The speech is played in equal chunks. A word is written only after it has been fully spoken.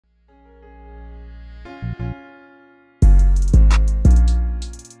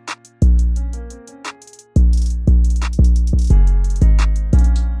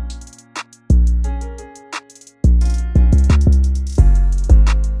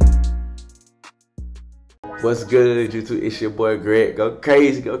What's good, YouTube? It's your boy Greg. Go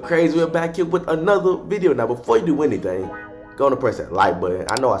crazy, go crazy. We're back here with another video. Now, before you do anything, go on and press that like button.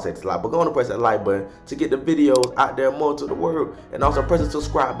 I know I said it's like, but go on and press that like button to get the videos out there more to the world. And also press the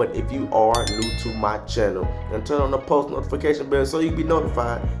subscribe button if you are new to my channel. And turn on the post notification bell so you can be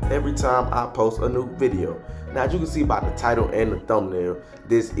notified every time I post a new video. Now, as you can see by the title and the thumbnail,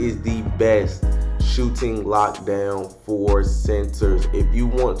 this is the best shooting lockdown for centers. If you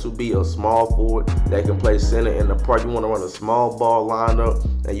want to be a small forward that can play center in the park, you want to run a small ball lineup,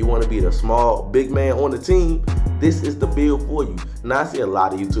 and you want to be the small big man on the team, this is the build for you. Now, I see a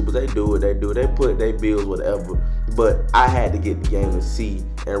lot of YouTubers, they put their builds whatever, but I had to get the game and see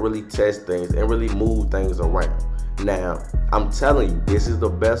and really test things and really move things around. Now, I'm telling you, this is the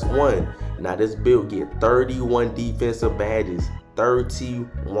best one. Now, this build get 31 defensive badges.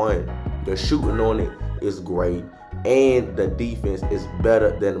 31. The shooting on it is great, and the defense is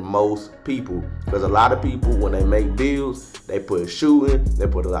better than most people, because a lot of people, when they make builds, they put shooting, they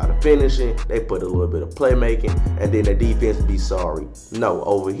put a lot of finishing, they put a little bit of playmaking, and then the defense be sorry. No,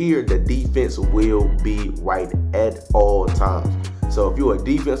 over here the defense will be right at all times. So if you're a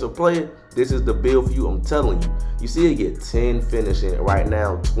defensive player, this is the build for you. I'm telling you. You see it get 10 finishing right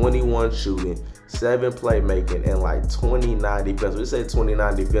now, 21 shooting, 7 playmaking, and like 29 defensive. We say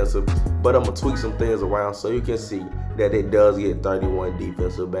 29 defensive, but I'm gonna tweak some things around so you can see that it does get 31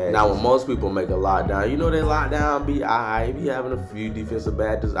 defensive badges. Now, when most people make a lockdown, you know, they lockdown be alright, be having a few defensive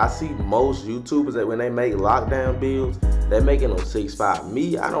badges. I see most YouTubers that when they make lockdown builds, they're making them 6'5".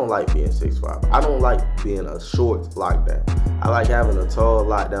 Me, I don't like being 6'5". I don't like being a short lockdown. I like having a tall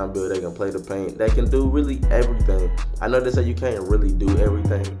lockdown build. They can play the paint. They can do really everything. I know they say you can't really do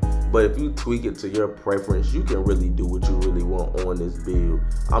everything, but if you tweak it to your preference, you can really do what you really want on this build.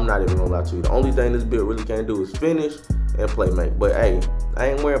 I'm not even gonna lie to you. The only thing this build really can't do is finish and playmate. But hey, I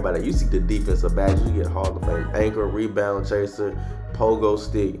ain't worried about it. You see the defensive badges, you get Hall of Fame anchor, rebound chaser, pogo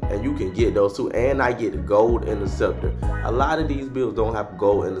stick, and you can get those too. And I get gold interceptor. A lot of these builds don't have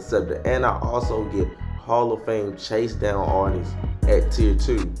gold interceptor, and I also get Hall of Fame chase down artists at tier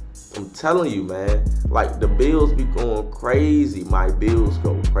 2. I'm telling you, man, like the builds be going crazy. My builds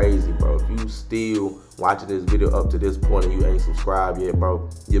go crazy, bro. If you still watching this video up to this point and you ain't subscribed yet, bro,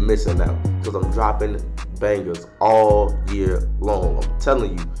 you're missing out, because I'm dropping bangers all year long. I'm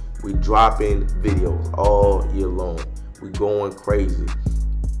telling you, we dropping videos all year long. We going crazy.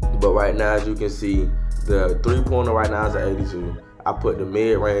 But right now, as you can see, the 3-pointer right now is at 82. I put the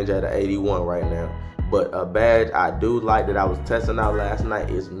mid-range at an 81 right now. But a badge I do like that I was testing out last night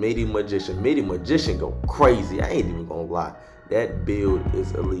is MIDI Magician. MIDI Magician go crazy. I ain't even gonna lie. That build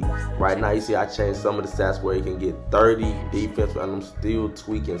is elite. Right now, you see I changed some of the stats where you can get 30 defense, and I'm still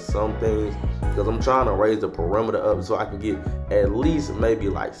tweaking some things because I'm trying to raise the perimeter up so I can get at least maybe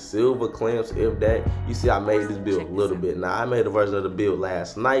like silver clamps, if that. You see I made this build a little bit. Now, I made a version of the build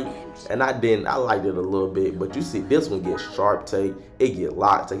last night, and I liked it a little bit, but you see this one gets sharp take, it get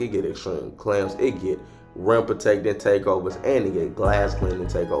lock take, it get extreme clamps, it get rim protecting takeovers, and it get glass cleaning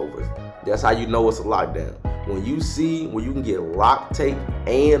takeovers. That's how you know it's a lockdown. When you can get lock take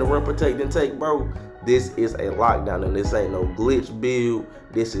and rim protecting take, bro, this is a lockdown, and this ain't no glitch build.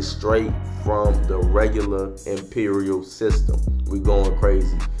 This is straight from the regular Imperial system. We going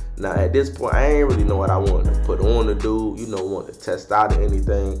crazy. Now, at this point, I ain't really know what I wanted to put on the dude, you know, want to test out or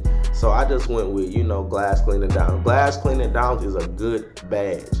anything. So I just went with, you know, glass cleaning down. Glass cleaning down is a good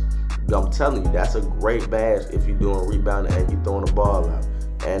badge. I'm telling you, that's a great badge if you're doing rebounding and you're throwing the ball out.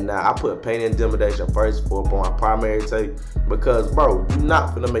 And I put paint intimidation first for my primary take, because, bro, you're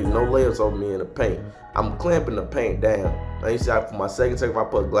not gonna make no layers over me in the paint. I'm clamping the paint down. Now you see, for my second take, I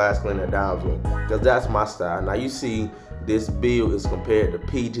put glass cleaner down to him, because that's my style. Now you see, this build is compared to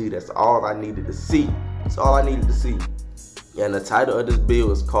PG. That's all I needed to see. That's all I needed to see. And the title of this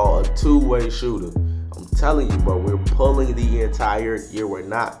build is called A Two-Way Shooter. I'm telling you, bro, we're pulling the entire year. We're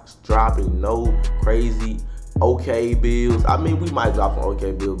not dropping no crazy okay builds. I mean, we might drop an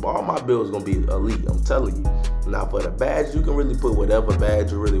okay build, but all my builds gonna be elite. I'm telling you. Now, for the badge, you can really put whatever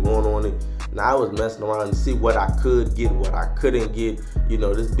badge you really want on it. Now, I was messing around to see what I could get, what I couldn't get. You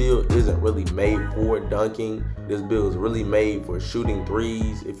know, this build isn't really made for dunking. This build is really made for shooting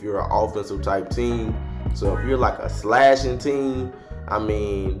threes if you're an offensive type team. So if you're like a slashing team, I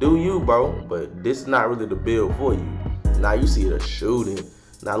mean, do you, bro? But this is not really the build for you. Now you see the shooting.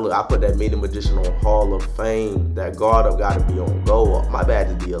 Now look, I put that MIDI Magician on Hall of Fame. That guard up gotta be on go up. My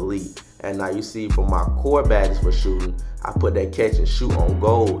badges be elite. And now you see for my core badges for shooting, I put that catch and shoot on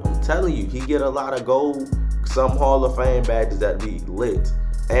gold. I'm telling you, he get a lot of gold, some Hall of Fame badges that be lit.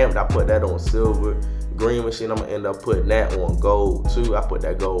 And I put that on silver. Green machine, I'm gonna end up putting that on gold too. I put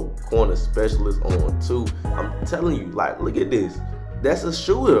that gold corner specialist on too. I'm telling you, like, look at this. That's a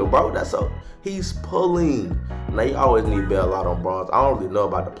shooter, bro. He's pulling. Now you always need bail out on bronze. I don't really know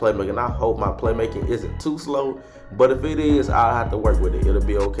about the playmaking, and I hope my playmaking isn't too slow. But if it is, I'll have to work with it. It'll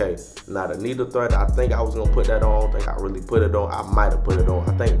be okay. Now the needle thread, I think I was gonna put that on. I don't think I really put it on. I might have put it on.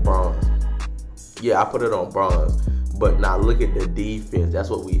 I think bronze. Yeah, I put it on bronze. But now look at the defense. That's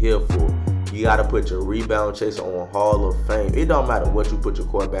what we here for. You gotta put your rebound chaser on Hall of Fame. It don't matter what you put your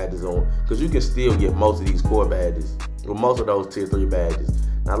core badges on, because you can still get most of these core badges, or most of those tier 3 badges.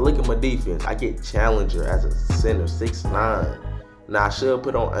 Now look at my defense. I get challenger as a center, 6'9". Now I should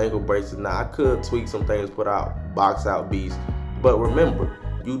put on ankle braces. Now I could tweak some things, put out box out beast. But remember,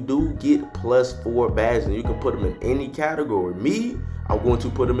 you do get +4 badges, and you can put them in any category. Me, I'm going to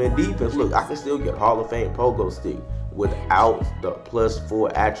put them in defense. Look, I can still get Hall of Fame pogo stick without the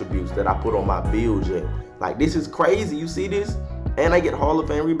 +4 attributes that I put on my build yet. Like, this is crazy. You see this? And I get Hall of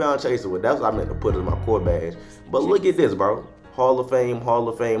Fame rebound chaser. Well, that's what I meant to put in my core badge. But look at this, bro. Hall of Fame, Hall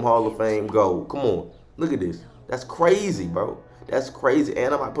of Fame, Hall of Fame, gold. Come on. Look at this. That's crazy, bro. That's crazy.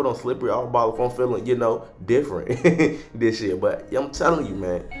 And I might put on slippery all ball if I'm feeling, you know, different this year. But I'm telling you,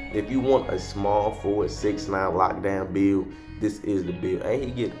 man, if you want a small forward 6'9" lockdown build, this is the build. And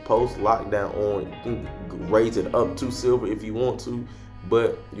he get post lockdown on. You can raise it up to silver if you want to,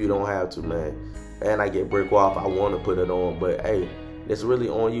 but you don't have to, man. And I get brick wall if I want to put it on. But hey, it's really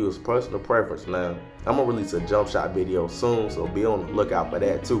on you. It's personal preference. Now I'm gonna release a jump shot video soon, so be on the lookout for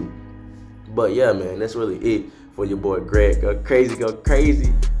that too. But yeah, man, that's really it for your boy Greg. Go crazy, go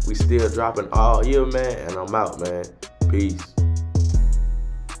crazy. We still dropping all year, man, and I'm out, man. Peace.